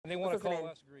And they want to call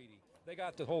us greedy. They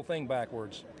got the whole thing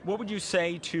backwards. What would you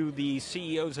say to the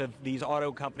CEOs of these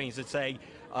auto companies that say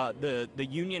the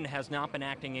union has not been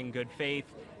acting in good faith,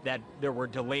 that there were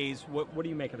delays? What do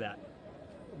you make of that?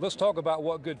 Let's talk about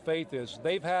what good faith is.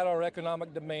 They've had our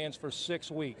economic demands for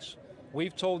 6 weeks.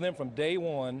 We've told them from day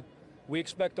one, we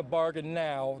expect a bargain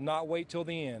now, not wait till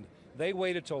the end. They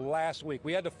waited till last week.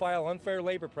 We had to file unfair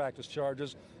labor practice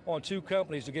charges on 2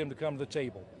 companies to get them to come to the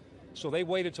table. So they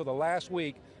waited till the last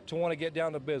week to want to get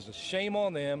down to business. Shame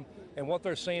on them, and what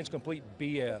they're saying is complete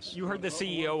BS. You heard the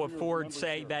CEO of Ford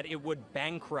say that it would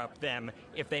bankrupt them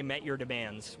if they met your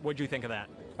demands. What do you think of that?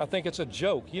 I think it's a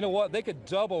joke. You know what? They could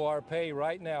double our pay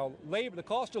right now. Labor, the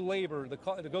cost of labor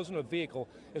that goes into a vehicle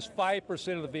is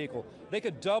 5% of the vehicle. They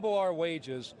could double our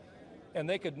wages, and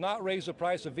they could not raise the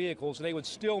price of vehicles, and they would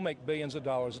still make billions of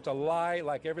dollars. It's a lie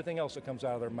like everything else that comes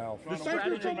out of their mouth.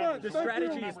 The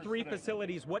strategy is 3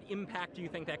 facilities. What impact do you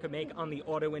think that could make on the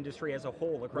auto industry as a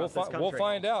whole across this country? We'll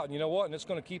find out. And you know what? And it's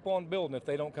going to keep on building if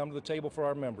they don't come to the table for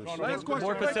our members.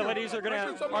 More facilities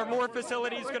are more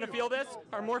facilities going to feel this?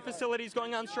 Are more facilities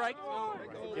going on strike?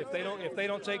 If they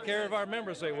don't take care of our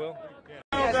members, they will.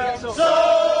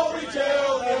 So we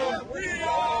tell them, we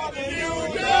are the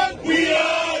union. We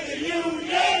are the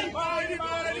union. Mighty,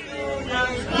 mighty union.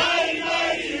 Mighty,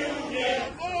 mighty union.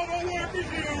 All the workers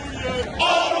union.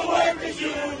 All the workers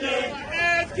union.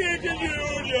 Ass kicking.